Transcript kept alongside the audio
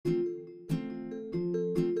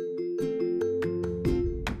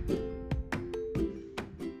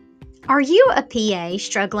Are you a PA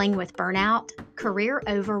struggling with burnout, career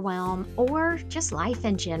overwhelm, or just life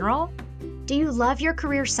in general? Do you love your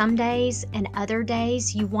career some days and other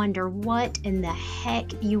days you wonder what in the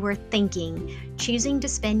heck you were thinking choosing to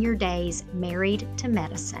spend your days married to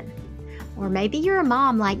medicine? Or maybe you're a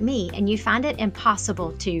mom like me and you find it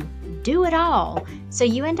impossible to do it all, so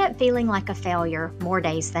you end up feeling like a failure more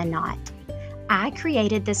days than not. I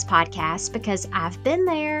created this podcast because I've been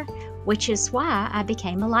there, which is why I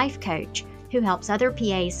became a life coach who helps other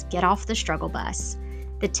PAs get off the struggle bus.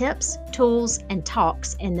 The tips, tools, and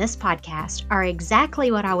talks in this podcast are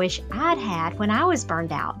exactly what I wish I'd had when I was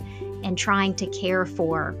burned out and trying to care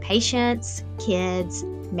for patients, kids,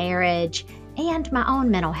 marriage, and my own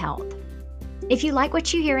mental health. If you like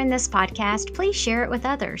what you hear in this podcast, please share it with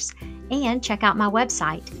others and check out my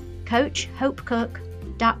website,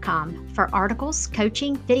 CoachHopeCook.com, for articles,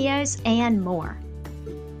 coaching, videos, and more.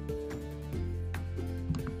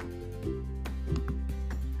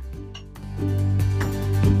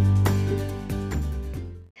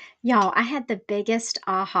 Y'all, I had the biggest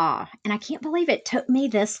aha, and I can't believe it took me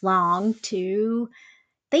this long to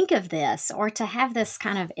think of this or to have this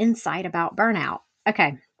kind of insight about burnout.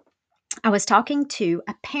 Okay, I was talking to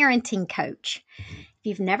a parenting coach. If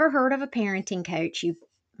you've never heard of a parenting coach, you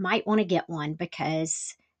might want to get one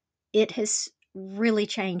because it has really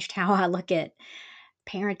changed how I look at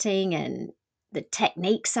parenting and the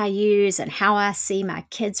techniques I use and how I see my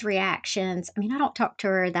kids' reactions. I mean, I don't talk to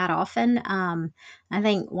her that often. I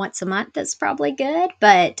think once a month is probably good.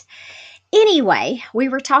 But anyway, we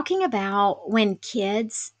were talking about when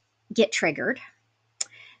kids get triggered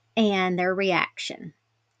and their reaction.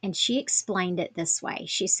 And she explained it this way.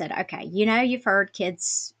 She said, okay, you've heard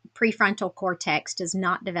kids' prefrontal cortex does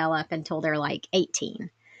not develop until they're like 18.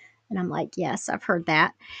 And I'm like, yes, I've heard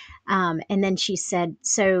that. And then she said,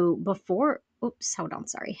 so before, oops, hold on,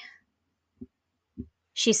 sorry.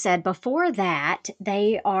 She said before that,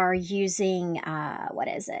 they are using, what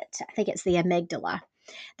is it? I think it's the amygdala,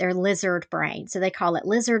 their lizard brain. So they call it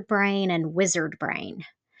lizard brain and wizard brain.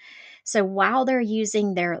 So while they're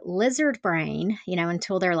using their lizard brain,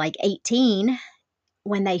 until they're like 18,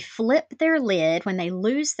 when they flip their lid, when they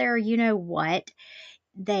lose their what,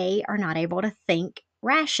 they are not able to think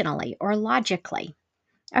rationally or logically.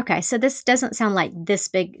 Okay, so this doesn't sound like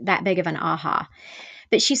that big of an aha.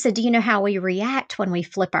 But she said, do you know how we react when we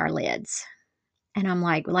flip our lids? And I'm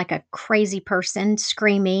like a crazy person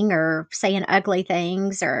screaming or saying ugly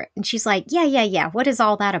things and she's like, yeah. What is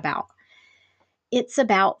all that about? It's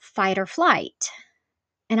about fight or flight.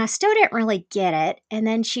 And I still didn't really get it. And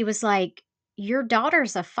then she was like, your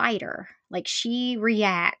daughter's a fighter. Like she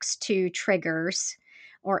reacts to triggers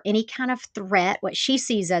or any kind of threat, what she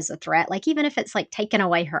sees as a threat. Like even if it's like taking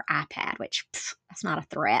away her iPad, which that's not a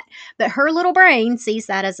threat, but her little brain sees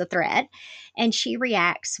that as a threat. And she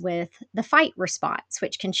reacts with the fight response,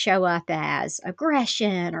 which can show up as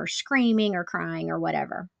aggression or screaming or crying or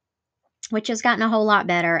whatever, which has gotten a whole lot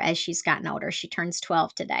better as she's gotten older. She turns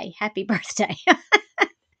 12 today. Happy birthday.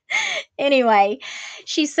 Anyway,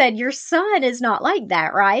 she said, your son is not like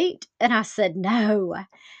that, right? And I said, no,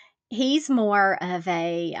 he's more of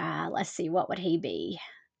a, let's see, what would he be?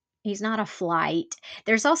 He's not a flight.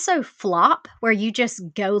 There's also flop where you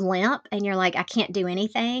just go limp and you're like, I can't do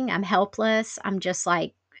anything. I'm helpless. I'm just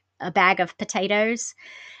like a bag of potatoes.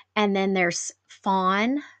 And then there's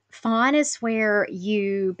fawn. Fawn is where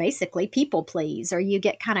you basically people please or you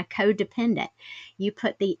get kind of codependent. You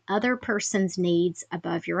put the other person's needs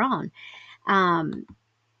above your own. Um,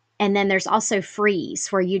 and then there's also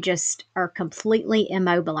freeze where you just are completely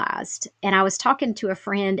immobilized. And I was talking to a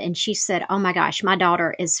friend and she said, oh my gosh, my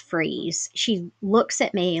daughter is freeze. She looks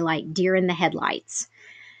at me like deer in the headlights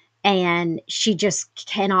and she just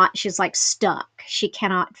cannot, she's like stuck. She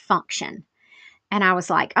cannot function. And I was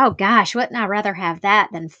like, oh gosh, wouldn't I rather have that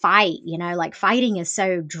than fight? Like fighting is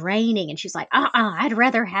so draining. And she's like, I'd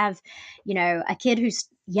rather have, a kid who's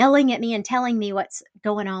yelling at me and telling me what's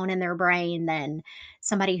going on in their brain than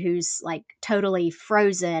somebody who's like totally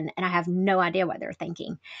frozen and I have no idea what they're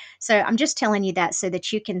thinking. So I'm just telling you that so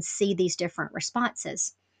that you can see these different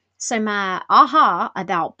responses. So my aha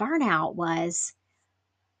about burnout was,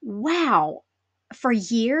 wow, for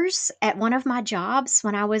years at one of my jobs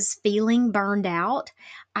when I was feeling burned out,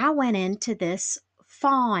 I went into this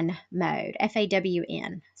fawn mode,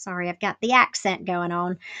 FAWN. Sorry, I've got the accent going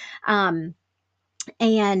on.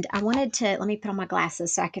 And I wanted to, let me put on my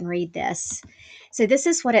glasses so I can read this. So this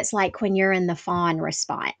is what it's like when you're in the fawn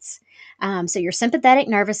response. So your sympathetic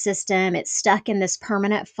nervous system, it's stuck in this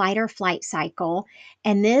permanent fight or flight cycle.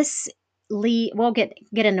 And this we'll get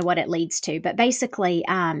into what it leads to, but basically,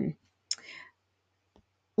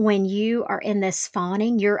 when you are in this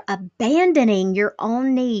fawning, you're abandoning your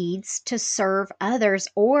own needs to serve others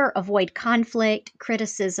or avoid conflict,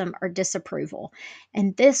 criticism, or disapproval.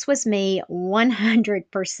 And this was me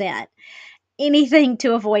 100%. Anything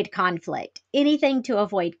to avoid conflict, anything to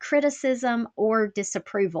avoid criticism or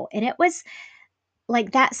disapproval. And it was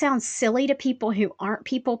like, that sounds silly to people who aren't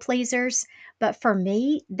people pleasers, but for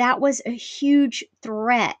me, that was a huge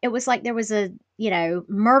threat. It was like there was a,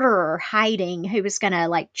 murderer hiding who was going to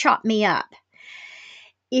like chop me up.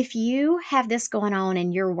 If you have this going on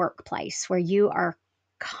in your workplace where you are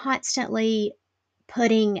constantly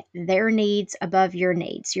putting their needs above your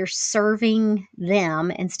needs, you're serving them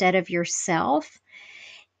instead of yourself.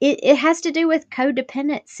 It has to do with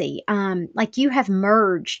codependency. Like, you have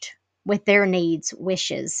merged with their needs,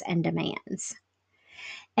 wishes, and demands.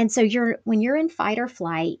 And so when you're in fight or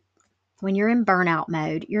flight, when you're in burnout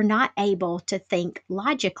mode, you're not able to think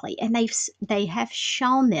logically. And they have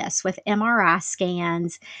shown this with MRI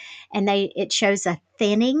scans, and it shows a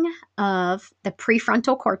thinning of the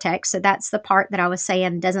prefrontal cortex. So that's the part that I was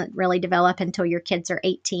saying doesn't really develop until your kids are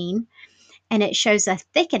 18. And it shows a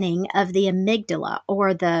thickening of the amygdala,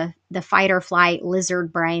 or the fight or flight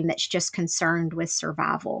lizard brain that's just concerned with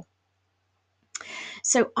survival.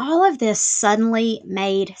 So all of this suddenly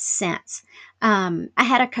made sense. I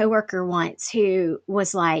had a coworker once who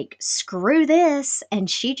was like, screw this. And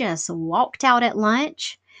she just walked out at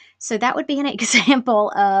lunch. So that would be an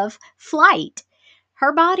example of flight.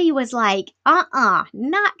 Her body was like, not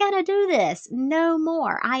going to do this. No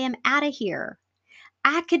more. I am out of here.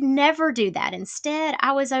 I could never do that. Instead,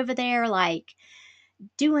 I was over there like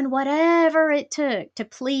doing whatever it took to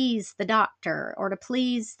please the doctor or to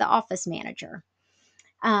please the office manager.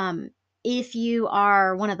 Um, if you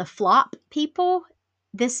are one of the flop people,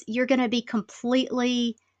 you're going to be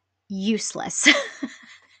completely useless.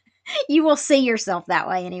 You will see yourself that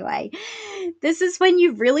way anyway. This is when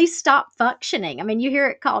you really stop functioning. I mean, you hear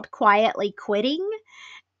it called quietly quitting,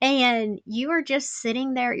 and you are just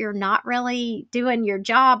sitting there. You're not really doing your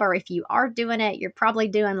job, or if you are doing it, you're probably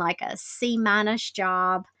doing like a C minus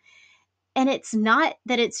job. And it's not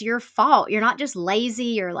that it's your fault. You're not just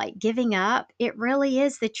lazy or like giving up. It really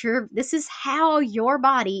is that this is how your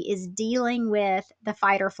body is dealing with the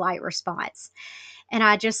fight or flight response. And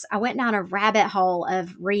I went down a rabbit hole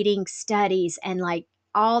of reading studies and like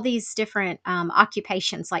all these different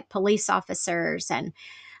occupations, like police officers and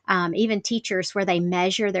even teachers, where they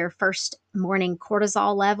measure their first morning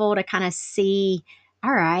cortisol level to kind of see,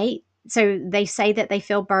 all right, so they say that they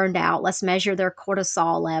feel burned out. Let's measure their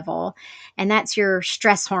cortisol level. And that's your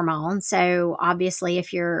stress hormone. So obviously,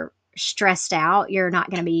 if you're stressed out, you're not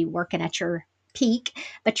going to be working at your peak,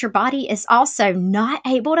 but your body is also not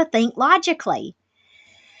able to think logically.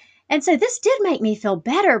 And so this did make me feel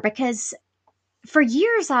better, because for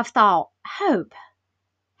years I've thought, Hope,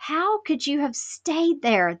 how could you have stayed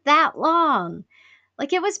there that long?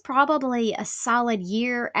 Like, it was probably a solid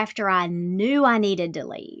year after I knew I needed to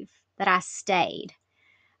leave that I stayed.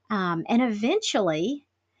 And eventually,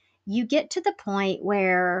 you get to the point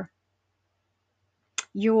where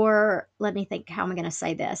let me think, how am I going to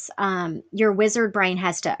say this? Your wizard brain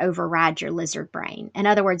has to override your lizard brain. In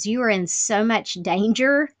other words, you are in so much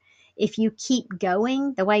danger if you keep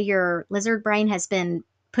going the way your lizard brain has been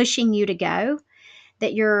pushing you to go,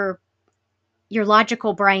 that your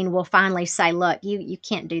logical brain will finally say, look, you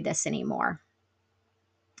can't do this anymore.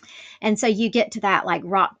 And so you get to that like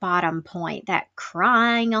rock bottom point, that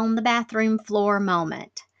crying on the bathroom floor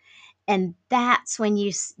moment. And that's when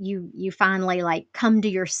you finally like come to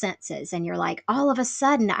your senses, and you're like, all of a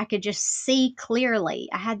sudden I could just see clearly.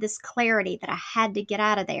 I had this clarity that I had to get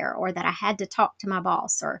out of there, or that I had to talk to my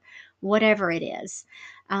boss, or whatever it is.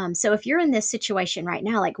 So if you're in this situation right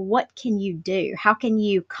now, like, what can you do? How can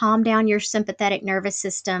you calm down your sympathetic nervous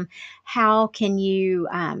system? How can you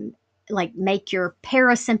like make your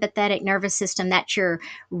parasympathetic nervous system, that's your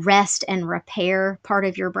rest and repair part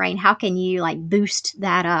of your brain, how can you like boost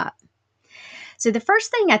that up? So the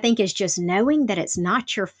first thing I think is just knowing that it's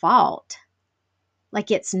not your fault.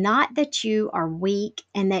 Like, it's not that you are weak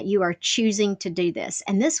and that you are choosing to do this.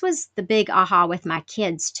 And this was the big aha with my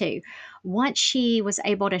kids too. Once she was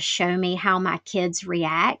able to show me how my kids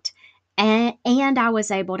react, and I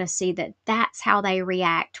was able to see that that's how they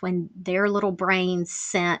react when their little brains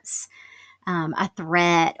sense a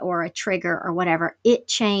threat or a trigger or whatever, it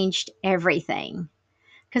changed everything.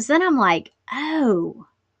 Because then I'm like, oh,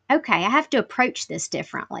 okay, I have to approach this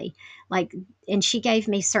differently. Like, and she gave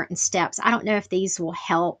me certain steps. I don't know if these will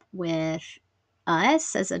help with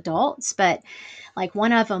us as adults, but like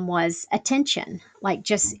one of them was attention, like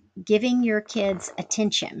just giving your kids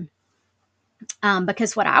attention.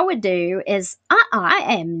 Because what I would do is,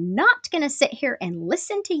 I am not going to sit here and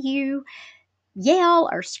listen to you yell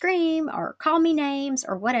or scream or call me names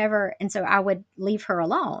or whatever. And so I would leave her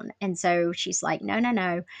alone. And so she's like, no, no,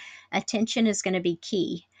 no. Attention is going to be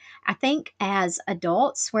key. I think as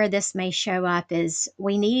adults, where this may show up is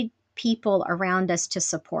we need people around us to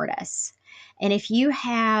support us. And if you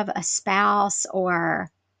have a spouse or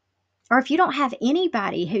if you don't have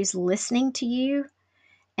anybody who's listening to you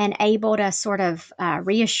and able to sort of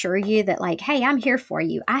reassure you that, like, hey, I'm here for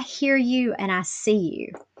you, I hear you and I see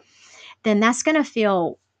you, then that's going to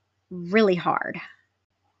feel really hard.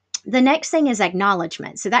 The next thing is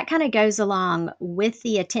acknowledgement. So that kind of goes along with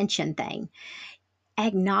the attention thing.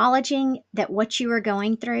 Acknowledging that what you are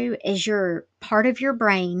going through is your part of your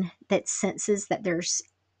brain that senses that there's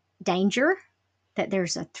danger, that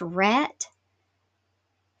there's a threat.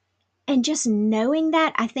 And just knowing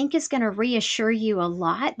that, I think, is going to reassure you a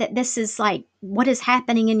lot that this is like what is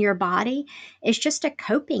happening in your body is just a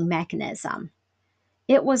coping mechanism.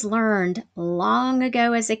 It was learned long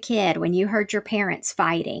ago as a kid when you heard your parents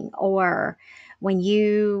fighting, or when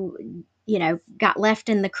you got left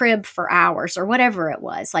in the crib for hours or whatever it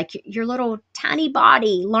was. Like your little tiny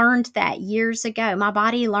body learned that years ago. My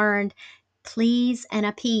body learned please and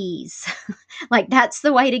appease. Like that's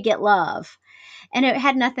the way to get love. And it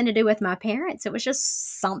had nothing to do with my parents. It was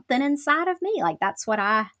just something inside of me. Like that's what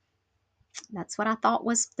I thought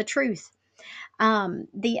was the truth.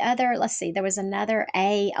 The other, let's see, there was another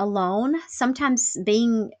A, alone. Sometimes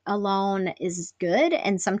being alone is good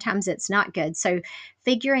and sometimes it's not good. So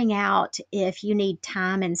figuring out if you need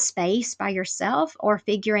time and space by yourself, or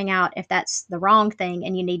figuring out if that's the wrong thing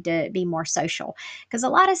and you need to be more social. Because a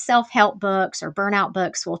lot of self-help books or burnout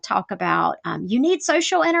books will talk about you need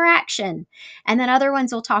social interaction. And then other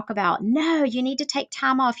ones will talk about, no, you need to take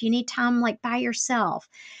time off. You need time like by yourself.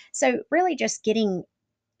 So really just getting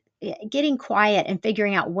quiet and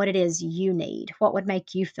figuring out what it is you need, what would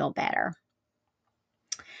make you feel better.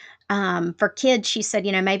 For kids, she said,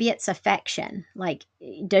 maybe it's affection. Like,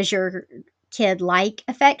 does your kid like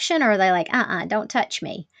affection, or are they like, don't touch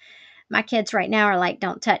me? My kids right now are like,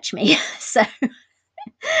 don't touch me. So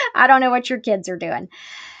I don't know what your kids are doing.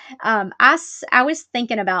 I was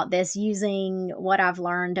thinking about this using what I've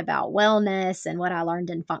learned about wellness and what I learned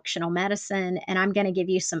in functional medicine, and I'm going to give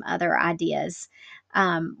you some other ideas.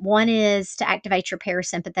 One is to activate your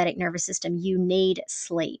parasympathetic nervous system. You need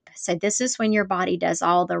sleep. So, this is when your body does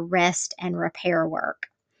all the rest and repair work.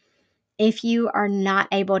 If you are not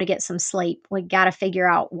able to get some sleep, we got to figure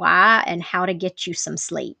out why and how to get you some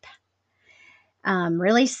sleep.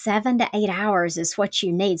 Really, 7 to 8 hours is what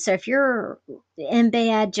you need. So if you're in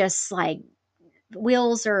bed, just like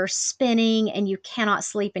wheels are spinning and you cannot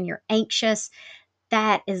sleep and you're anxious,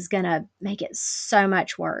 that is going to make it so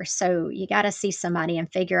much worse. So you got to see somebody and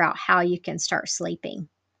figure out how you can start sleeping.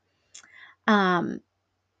 Um,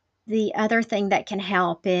 the other thing that can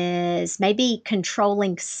help is maybe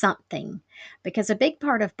controlling something, because a big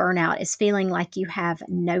part of burnout is feeling like you have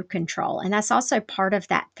no control. And that's also part of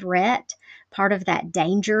that threat, part of that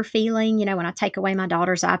danger feeling. When I take away my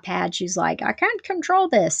daughter's iPad, she's like, I can't control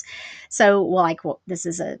this. So, this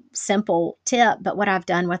is a simple tip, but what I've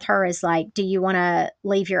done with her is like, do you want to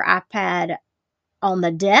leave your iPad on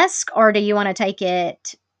the desk, or do you want to take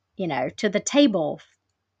it, to the table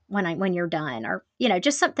when you're done, or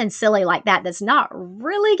just something silly like that that's not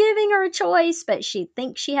really giving her a choice but she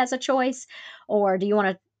thinks she has a choice. Or do you want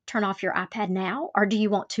to turn off your iPad now, or do you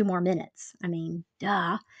want 2 more minutes? I mean,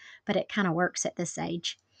 duh, but it kind of works at this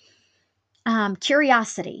age.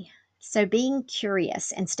 Curiosity. So being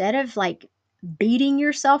curious instead of like beating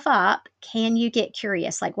yourself up, can you get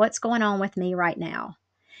curious, like what's going on with me right now,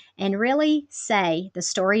 and really say the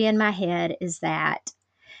story in my head is that.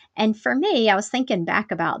 And for me, I was thinking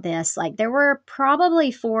back about this, like there were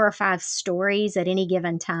probably 4 or 5 stories at any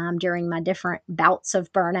given time during my different bouts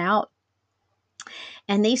of burnout.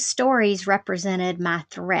 And these stories represented my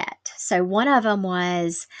threat. So one of them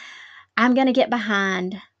was, I'm going to get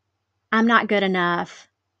behind. I'm not good enough.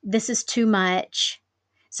 This is too much.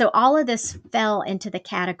 So all of this fell into the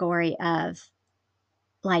category of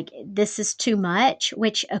like, this is too much,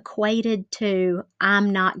 which equated to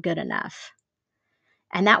I'm not good enough.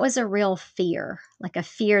 And that was a real fear, like a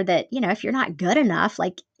fear that, if you're not good enough,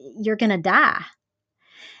 like you're going to die.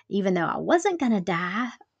 Even though I wasn't going to die,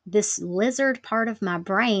 this lizard part of my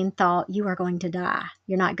brain thought you are going to die.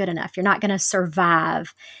 You're not good enough. You're not going to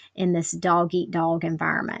survive in this dog eat dog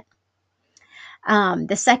environment.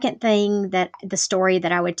 The second thing, that the story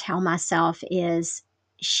that I would tell myself is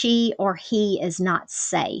she or he is not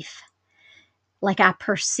safe. like I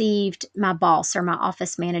perceived my boss or my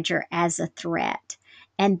office manager as a threat.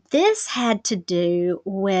 And this had to do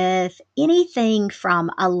with anything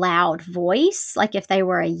from a loud voice, like if they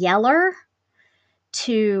were a yeller,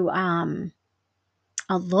 to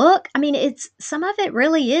a look. I mean, it's some of it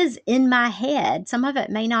really is in my head. Some of it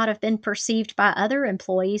may not have been perceived by other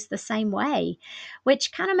employees the same way,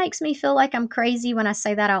 which kind of makes me feel like I'm crazy when I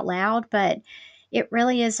say that out loud, but it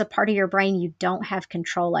really is a part of your brain you don't have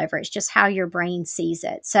control over. It's just how your brain sees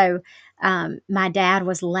it. So, my dad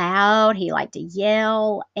was loud. He liked to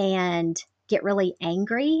yell and get really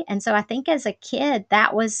angry. And so I think as a kid,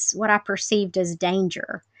 that was what I perceived as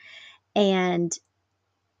danger. And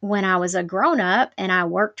when I was a grown up and I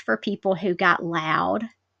worked for people who got loud,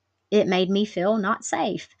 it made me feel not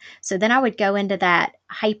safe. So then I would go into that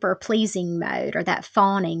hyper pleasing mode or that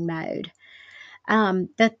fawning mode.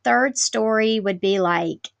 The third story would be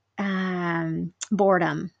like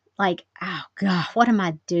boredom. Like, oh God, what am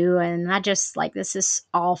I doing? I just like, this is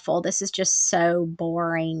awful. This is just so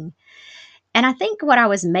boring. And I think what I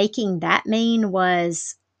was making that mean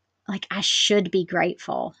was like, I should be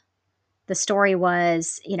grateful. The story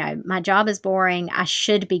was, my job is boring. I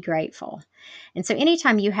should be grateful. And so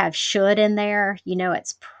anytime you have should in there,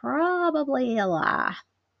 it's probably a lie.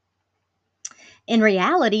 In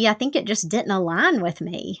reality, I think it just didn't align with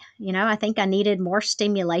me. I think I needed more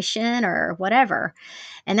stimulation or whatever.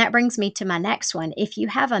 And that brings me to my next one. If you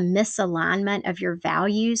have a misalignment of your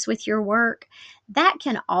values with your work, that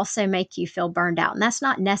can also make you feel burned out. And that's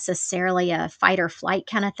not necessarily a fight or flight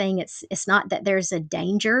kind of thing. It's not that there's a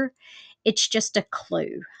danger. It's just a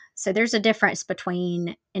clue. So there's a difference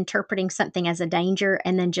between interpreting something as a danger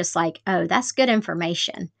and then just like, oh, that's good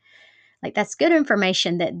information. Like that's good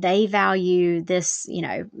information that they value this,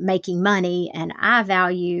 making money and I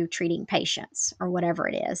value treating patients or whatever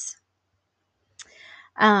it is.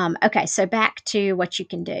 Okay, so back to what you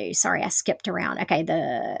can do. Sorry, I skipped around. Okay,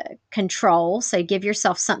 the control. So give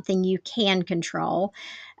yourself something you can control.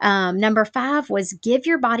 Number 5 was give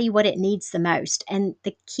your body what it needs the most. And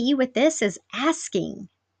the key with this is asking.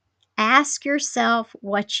 Ask yourself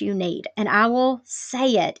what you need. And I will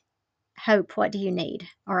say it. Hope, what do you need?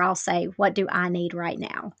 Or I'll say, what do I need right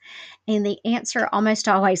now? And the answer almost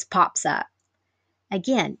always pops up.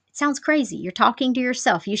 Again, it sounds crazy. You're talking to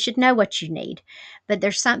yourself. You should know what you need. But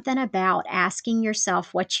there's something about asking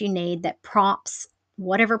yourself what you need that prompts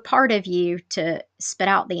whatever part of you to spit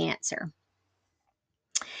out the answer.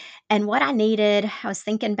 And what I needed, I was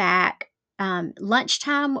thinking back,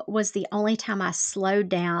 lunchtime was the only time I slowed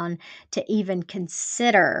down to even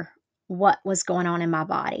consider what was going on in my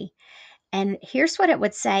body. And here's what it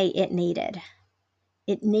would say it needed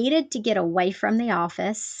to get away from the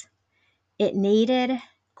office, it needed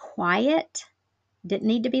quiet, didn't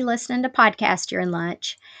need to be listening to podcasts during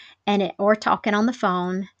lunch, and it or talking on the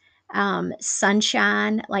phone.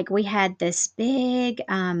 Sunshine, like we had this big,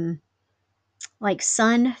 like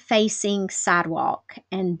sun facing sidewalk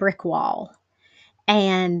and brick wall.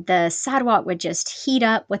 And the sidewalk would just heat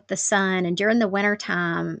up with the sun. And during the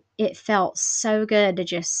wintertime, it felt so good to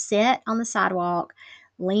just sit on the sidewalk,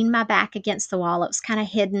 lean my back against the wall. It was kind of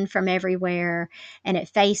hidden from everywhere, and it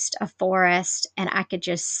faced a forest. And I could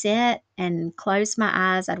just sit and close my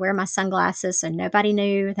eyes. I'd wear my sunglasses so nobody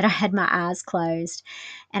knew that I had my eyes closed.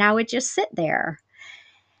 And I would just sit there.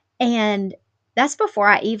 And that's before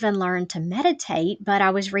I even learned to meditate, but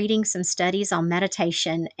I was reading some studies on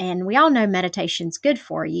meditation, and we all know meditation's good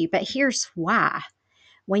for you, but here's why.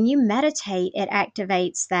 When you meditate, it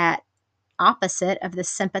activates that opposite of the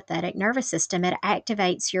sympathetic nervous system. It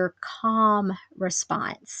activates your calm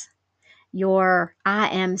response, your I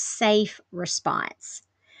am safe response.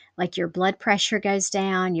 Like your blood pressure goes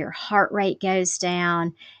down, your heart rate goes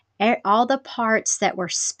down, all the parts that were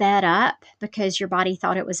sped up because your body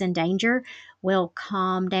thought it was in danger will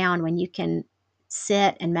calm down when you can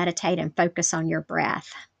sit and meditate and focus on your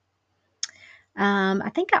breath.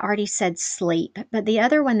 I think I already said sleep, but the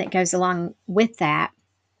other one that goes along with that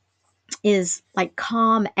is like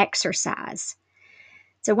calm exercise.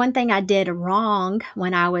 So, one thing I did wrong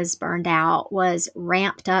when I was burned out was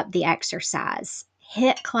ramped up the exercise.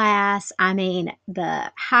 HIIT class, I mean,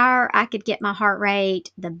 the higher I could get my heart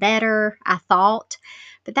rate, the better I thought.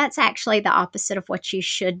 But that's actually the opposite of what you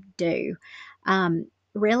should do.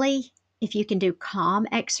 Really, if you can do calm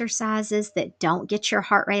exercises that don't get your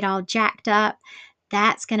heart rate all jacked up,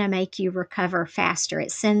 that's going to make you recover faster.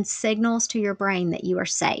 It sends signals to your brain that you are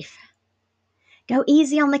safe. Go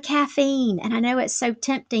easy on the caffeine. And I know it's so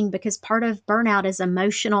tempting because part of burnout is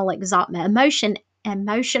emotional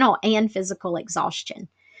and physical exhaustion.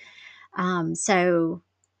 So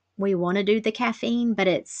we want to do the caffeine, but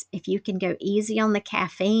if you can go easy on the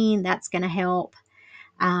caffeine, that's going to help.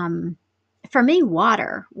 Um, for me,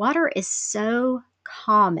 water is so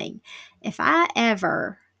calming. If I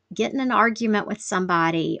ever get in an argument with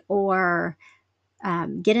somebody or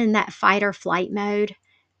get in that fight or flight mode,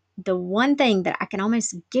 the one thing that I can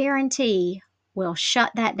almost guarantee will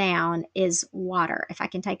shut that down is water if I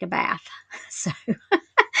can take a bath. So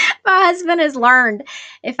my husband has learned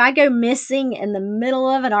if I go missing in the middle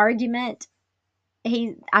of an argument,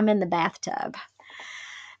 I'm in the bathtub.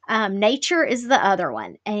 Nature is the other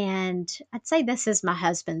one. And I'd say this is my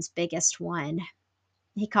husband's biggest one.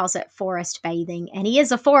 He calls it forest bathing, and he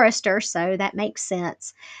is a forester, so that makes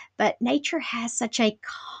sense. But nature has such a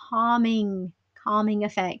calming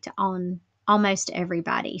effect on almost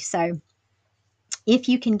everybody. So if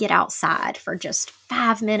you can get outside for just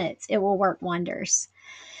 5 minutes, it will work wonders.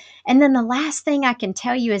 And then the last thing I can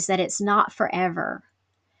tell you is that it's not forever.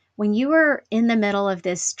 When you are in the middle of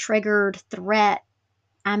this triggered threat,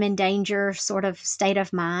 I'm in danger sort of state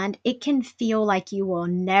of mind, it can feel like you will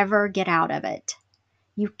never get out of it.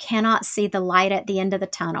 You cannot see the light at the end of the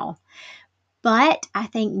tunnel. But I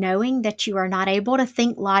think knowing that you are not able to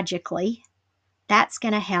think logically, that's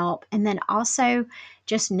going to help. And then also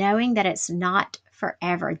just knowing that it's not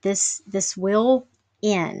forever. This will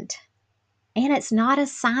end. And it's not a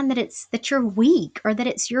sign that you're weak or that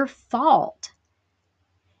it's your fault.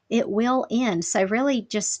 It will end. So really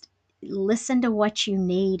just listen to what you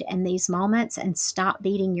need in these moments and stop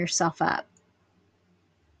beating yourself up.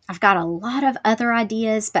 I've got a lot of other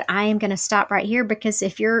ideas, but I am going to stop right here because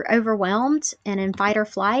if you're overwhelmed and in fight or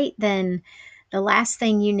flight, then the last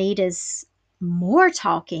thing you need is more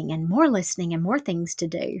talking and more listening and more things to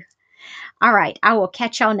do. All right, I will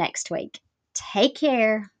catch y'all next week. Take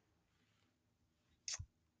care.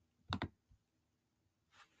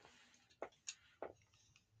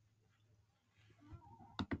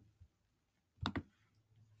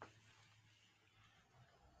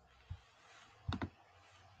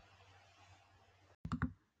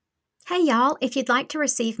 Hey y'all, if you'd like to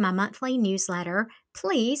receive my monthly newsletter,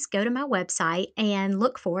 please go to my website and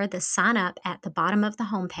look for the sign up at the bottom of the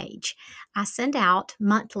homepage. I send out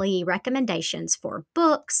monthly recommendations for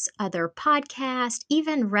books, other podcasts,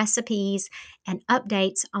 even recipes, and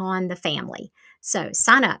updates on the family. So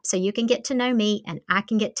sign up so you can get to know me and I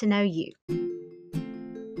can get to know you.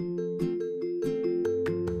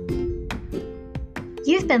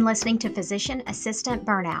 You've been listening to Physician Assistant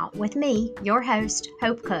Burnout with me, your host,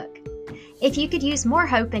 Hope Cook. If you could use more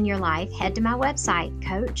hope in your life, head to my website,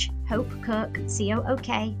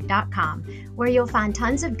 CoachHopeCook.com, where you'll find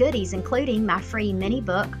tons of goodies, including my free mini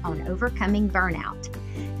book on overcoming burnout.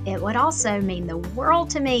 It would also mean the world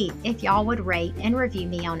to me if y'all would rate and review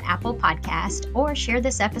me on Apple Podcast or share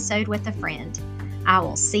this episode with a friend. I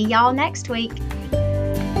will see y'all next week.